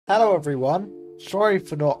Hello everyone, sorry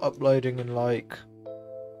for not uploading in like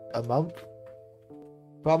a month,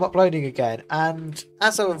 but I'm uploading again, and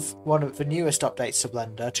as of one of the newest updates to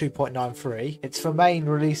Blender 2.93, it's the main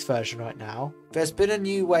release version right now. There's been a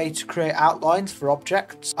new way to create outlines for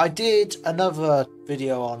objects. I did another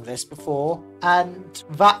video on this before, and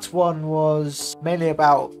that one was mainly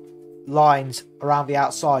about lines around the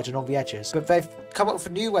outside and on the edges, but they've come up with a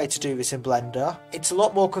new way to do this in Blender. It's a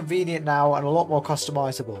lot more convenient now and a lot more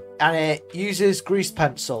customizable, and it uses grease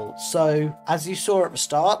pencil. So as you saw at the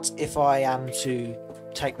start, if I am to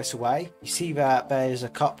take this away, you see that there's a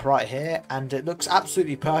cup right here and it looks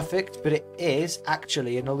absolutely perfect, but it is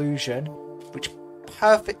actually an illusion which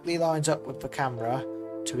perfectly lines up with the camera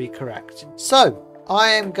to be correct. So I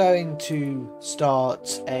am going to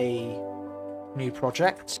start a new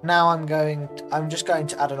project. Now I'm just going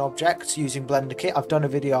to add an object using Blender Kit. I've done a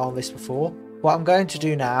video on this before. What I'm going to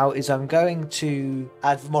do now is I'm going to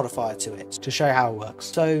add the modifier to it to show how it works.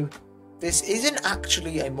 So this isn't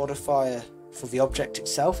actually a modifier for the object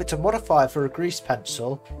itself, it's a modifier for a grease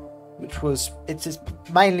pencil, it is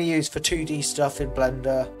mainly used for 2D stuff in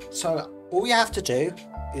Blender. So all you have to do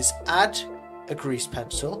is add a grease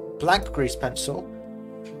pencil, blank grease pencil.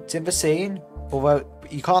 It's in the scene, although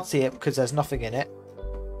you can't see it because there's nothing in it.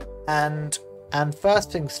 And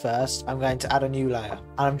first things first, I'm going to add a new layer,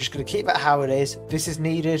 and I'm just going to keep it how it is. This is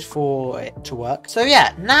needed for it to work. So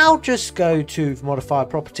yeah, now just go to the modifier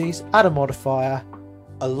properties, add a modifier,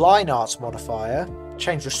 a line art modifier,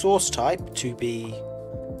 change the source type to be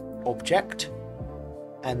object,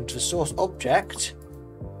 and the source object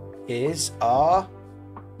is our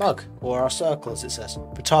mug, or our circle as it says.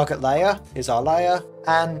 The target layer is our layer,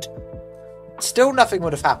 and still nothing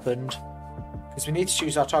would have happened because we need to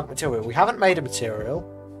choose our target material. We haven't made a material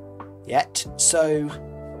yet, so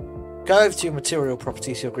go over to your material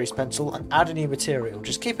properties, your grease pencil, and add a new material.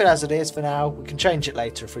 Just keep it as it is for now. We can change it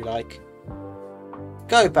later if we like.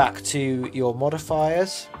 Go back to your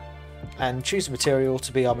modifiers and choose a material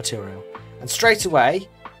to be our material, and straight away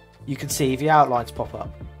you can see the outlines pop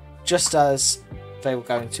up just as they were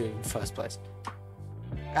going to in the first place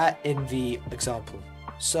in the example.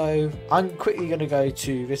 So I'm quickly going to go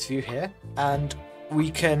to this view here, and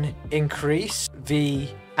we can increase the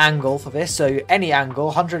angle for this. So any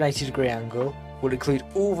angle, 180-degree angle, will include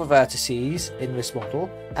all the vertices in this model.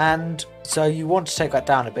 And so you want to take that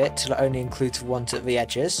down a bit till it only includes the ones at the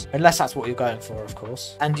edges, unless that's what you're going for, of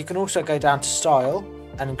course. And you can also go down to style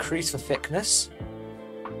and increase the thickness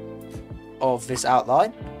of this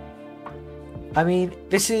outline. I mean,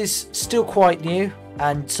 this is still quite new,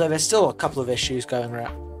 and so there's still a couple of issues going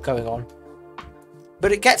on,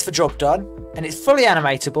 but it gets the job done, and it's fully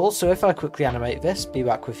animatable. So if I quickly animate this, be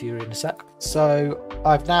back with you in a sec. So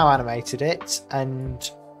I've now animated it, and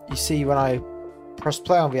you see when I press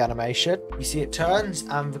play on the animation, you see it turns,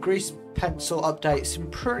 and the grease pencil updates in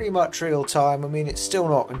pretty much real time. I mean, it's still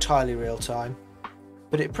not entirely real time,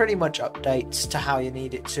 but it pretty much updates to how you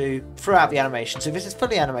need it to throughout the animation. So this is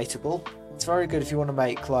fully animatable. It's very good if you want to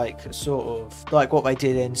make like sort of like what they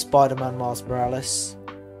did in Spider-Man Miles Morales.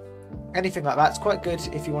 Anything like that. It's quite good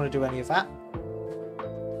if you want to do any of that.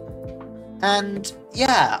 And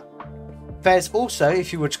yeah, there's also,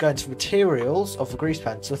 if you were to go into materials of the grease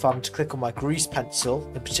pencil, if I'm to click on my grease pencil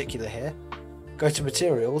in particular here, go to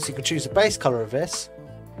materials, you can choose the base color of this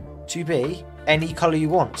to be any color you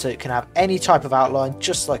want. So it can have any type of outline,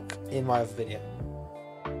 just like in my other video.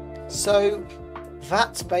 So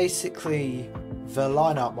that's basically the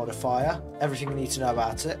line art modifier, everything you need to know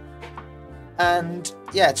about it. And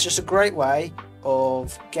yeah, it's just a great way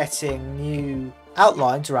of getting new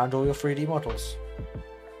outlines around all your 3D models.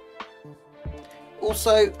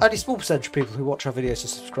 Also, only a small percentage of people who watch our videos are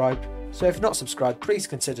subscribed, so if you're not subscribed, please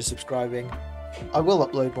consider subscribing. I will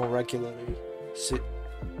upload more regularly,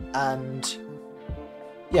 and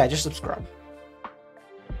yeah, just subscribe.